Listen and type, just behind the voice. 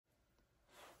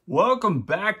Welcome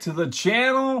back to the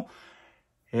channel.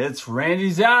 It's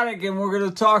Randy's Attic, and we're going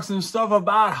to talk some stuff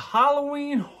about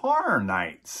Halloween Horror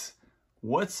Nights.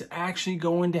 What's actually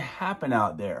going to happen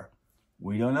out there?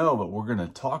 We don't know, but we're going to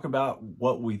talk about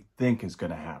what we think is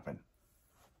going to happen.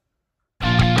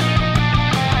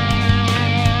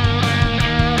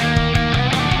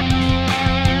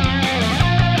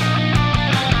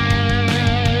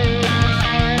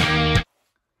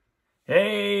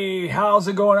 Hey, how's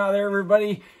it going out there,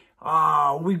 everybody?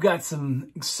 We've got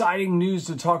some exciting news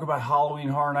to talk about Halloween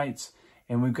Horror Nights,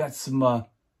 and we've got some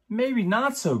maybe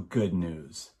not so good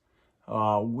news.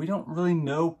 We don't really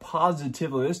know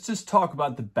positively. Let's just talk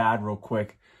about the bad real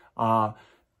quick.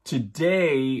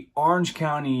 Today, Orange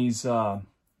County's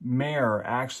mayor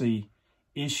actually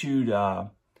issued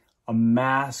a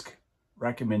mask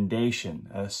recommendation,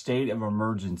 a state of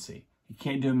emergency. You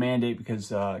can't do a mandate because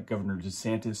Governor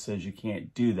DeSantis says you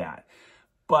can't do that.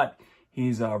 But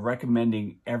he's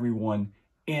recommending everyone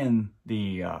in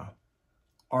the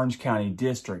Orange County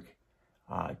district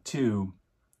to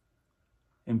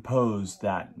impose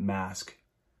that mask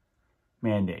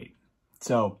mandate.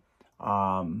 So,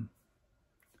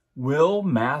 will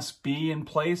masks be in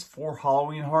place for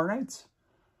Halloween Horror Nights?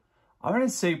 I'm going to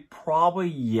say probably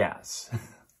yes.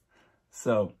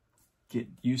 So, get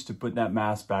used to putting that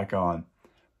mask back on.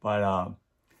 But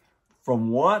from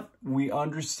what we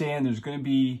understand, there's going to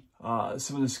be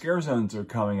some of the scare zones are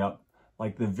coming up.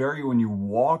 Like when you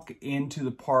walk into the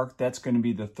park, that's going to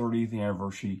be the 30th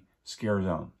anniversary scare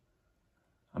zone.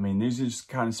 I mean, these are just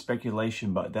kind of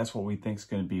speculation, but that's what we think is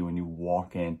going to be when you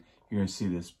walk in. You're going to see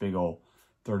this big old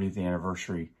 30th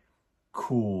anniversary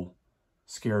cool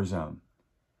scare zone.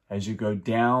 As you go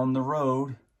down the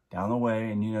road, down the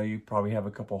way, and you know, you probably have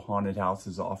a couple haunted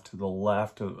houses off to the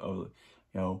left of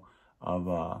down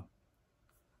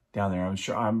there.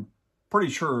 I'm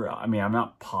pretty sure, I mean, I'm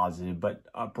not positive, but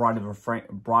Bride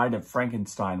of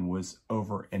Frankenstein was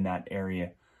over in that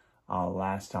area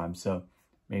last time. So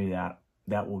maybe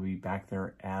that will be back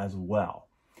there as well.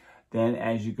 Then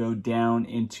as you go down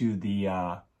into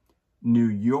the New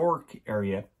York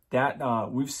area,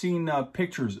 that we've seen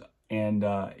pictures, and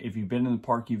if you've been in the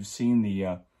park, you've seen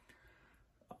the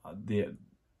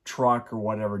truck or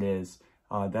whatever it is.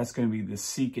 That's going to be the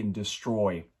Seek and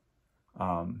Destroy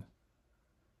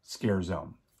scare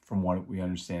zone, from what we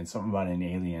understand. Something about an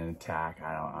alien attack.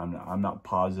 I'm not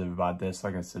positive about this.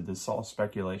 Like I said, this is all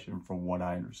speculation from what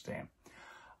I understand.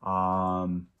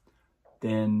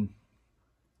 Then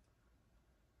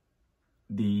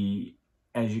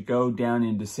as you go down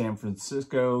into San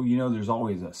Francisco, you know, there's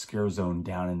always a scare zone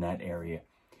down in that area.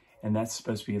 And that's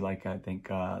supposed to be like, I think,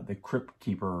 the Crypt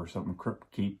Keeper or something.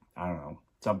 Crypt Keep, I don't know,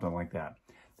 something like that.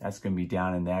 That's going to be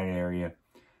down in that area.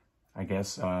 I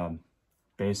guess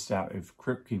based out of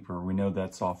Crypt Keeper, we know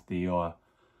that's off the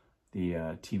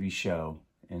TV show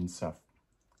and stuff.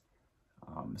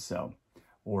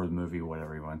 Or the movie,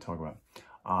 whatever you want to talk about.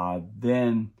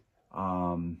 Then,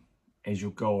 as you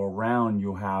go around,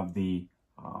 you'll have the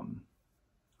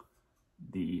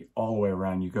all the way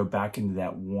around. You go back into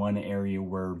that one area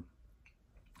where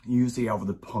you usually have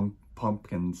the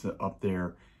pumpkins up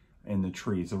there in the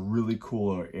tree. It's a really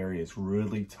cool area. It's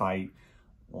really tight.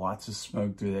 Lots of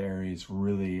smoke through the area. It's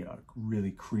really a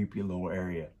really creepy little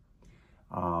area.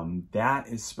 That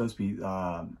is supposed to be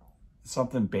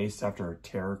something based after a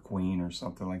Terror Queen or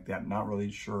something like that. Not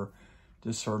really sure.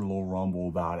 Just heard a little rumble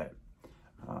about it.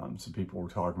 Some people were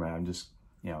talking about it. I'm just,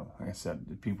 you know, like I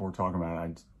said, people were talking about it.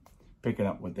 I'm just picking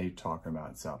up what they're talking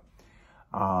about. So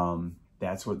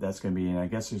that's what that's going to be. And I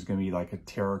guess there's going to be like a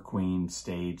Terror Queen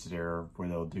stage there where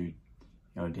they'll do, you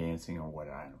know, dancing or what.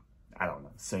 I don't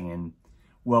know, singing,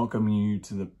 welcoming you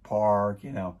to the park,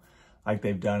 you know, like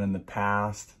they've done in the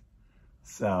past.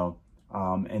 So,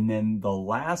 and then the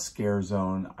last scare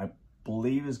zone, I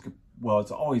believe is, well,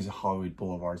 it's always Hollywood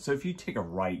Boulevard. So if you take a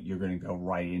right, you're going to go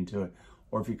right into it.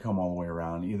 Or if you come all the way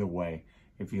around, either way,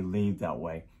 if you leave that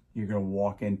way, you're going to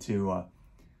walk into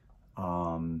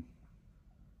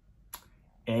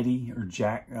Eddie or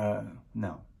Jack,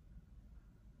 no.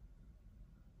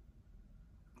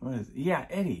 What is it? Yeah,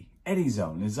 Eddie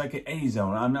zone. It's like an Eddie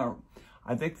zone.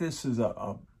 I think this is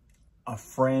a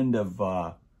friend of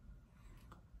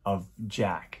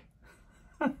Jack.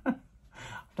 I'm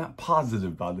not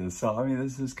positive about this. So, I mean,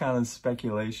 this is kind of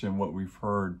speculation, what we've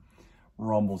heard.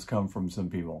 Rumbles come from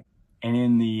some people. And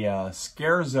in the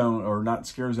scare zone, or not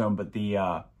scare zone, but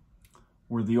the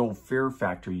where the old Fear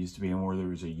Factory used to be, and where there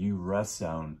was a U-Rest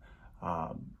zone,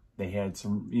 they had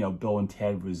some, you know, Bill and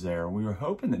Ted was there. We were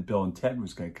hoping that Bill and Ted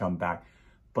was going to come back,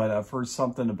 but I've heard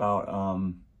something about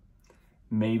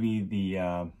maybe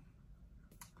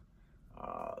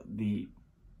they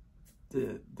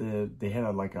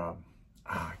had like a,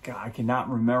 God, I cannot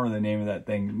remember the name of that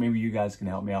thing. Maybe you guys can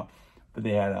help me out. But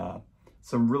they had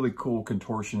some really cool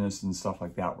contortionists and stuff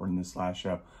like that were in this last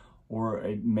show. Or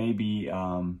it may be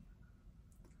a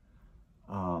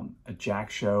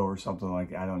Jack show or something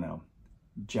like, I don't know.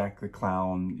 Jack the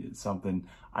Clown, something.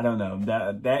 I don't know.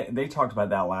 That they talked about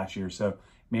that last year. So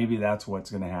maybe that's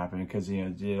what's going to happen because, you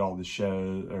know, did all the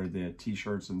shows or the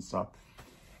t-shirts and stuff.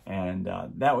 And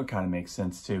that would kind of make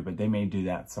sense too, but they may do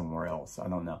that somewhere else. I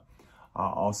don't know.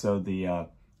 Also, the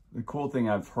cool thing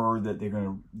I've heard that they're going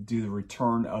to do the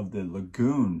return of the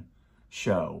Lagoon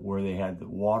show where they had the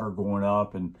water going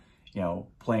up and, you know,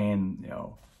 playing, you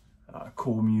know,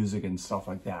 cool music and stuff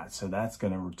like that. So that's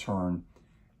going to return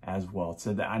as well.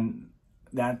 So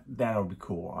that'll be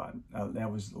cool. That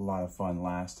was a lot of fun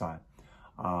last time.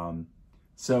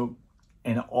 So,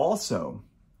 and also,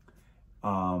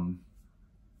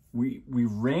 we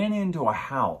ran into a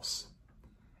house,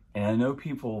 and I know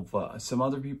people, some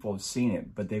other people have seen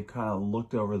it, but they've kind of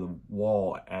looked over the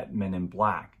wall at Men in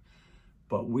Black.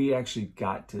 But we actually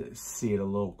got to see it a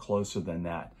little closer than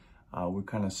that. We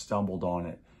kind of stumbled on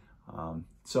it.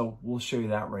 So we'll show you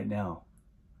that right now.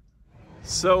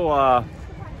 So,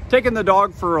 taking the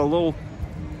dog for a little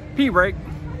pee break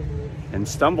and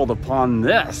stumbled upon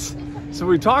this. So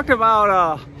we talked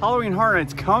about Halloween Horror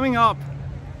Nights coming up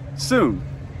soon.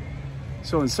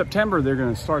 So in September, they're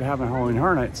going to start having Halloween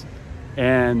Horror Nights.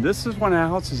 And this is one of the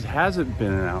houses hasn't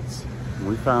been announced.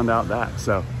 We found out that.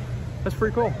 So that's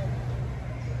pretty cool.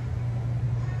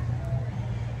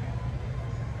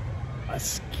 A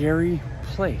scary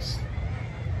place.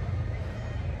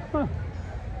 Huh.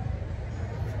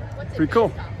 Pretty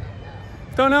cool.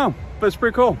 Don't know, but it's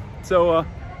pretty cool. So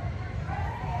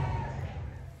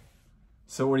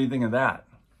what do you think of that?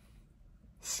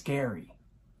 Scary.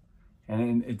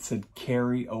 And it said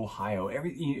Cary, Ohio. Have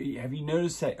you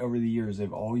noticed that over the years,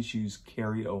 they've always used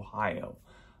Cary, Ohio?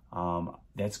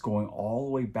 That's going all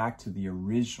the way back to the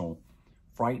original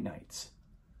Fright Nights.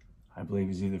 I believe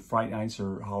it's either Fright Nights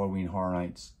or Halloween Horror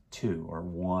Nights 2 or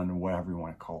 1 or whatever you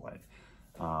want to call it.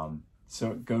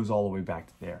 So it goes all the way back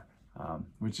to there,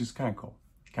 which is kind of cool.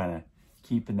 Kind of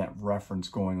keeping that reference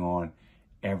going on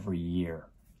every year.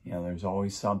 You know, there's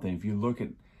always something. If you look at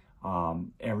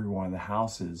every one of the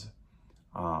houses,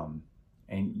 and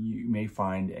you may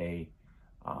find a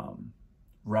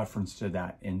reference to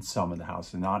that in some of the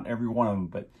houses. Not every one of them,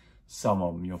 but some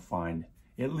of them you'll find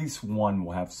at least one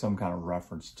will have some kind of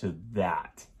reference to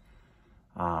that.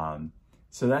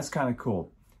 So that's kind of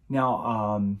cool.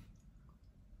 Now,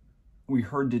 we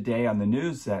heard today on the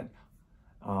news that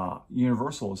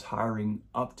Universal is hiring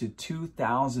up to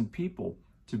 2,000 people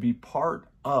to be part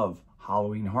of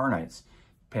Halloween Horror Nights,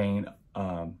 paying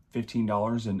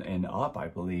 $15 and up, I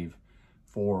believe,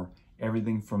 for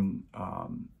everything from,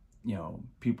 you know,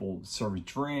 people serving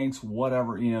drinks,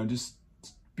 whatever, you know, just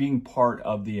being part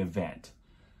of the event.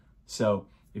 So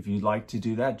if you'd like to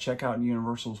do that, check out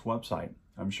Universal's website.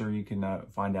 I'm sure you can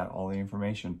find out all the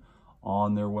information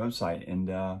on their website, and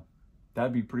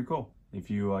that'd be pretty cool if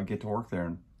you get to work there,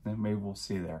 and then maybe we'll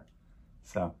see you there.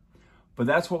 So, but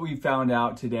that's what we found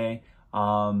out today.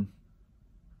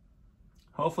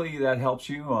 Hopefully that helps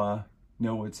you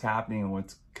know what's happening and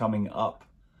what's coming up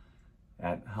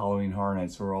at Halloween Horror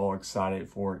Nights. We're all excited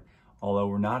for it, although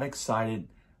we're not excited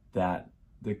that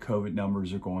the COVID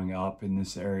numbers are going up in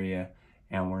this area,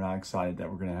 and we're not excited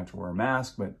that we're going to have to wear a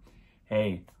mask. But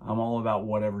hey, I'm all about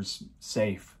whatever's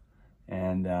safe,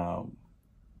 and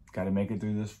got to make it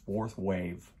through this fourth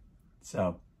wave.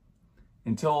 So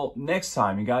until next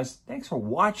time, you guys, thanks for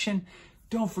watching.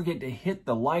 Don't forget to hit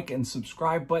the like and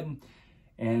subscribe button,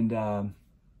 and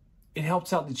it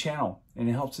helps out the channel, and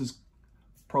it helps us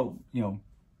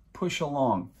push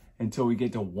along until we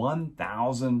get to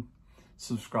 1,000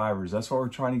 subscribers. That's what we're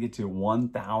trying to get to,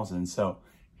 1,000. So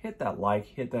hit that like,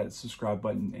 hit that subscribe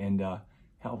button, and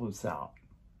help us out.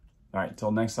 All right,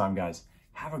 till next time, guys.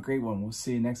 Have a great one. We'll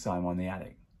see you next time on The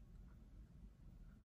Attic.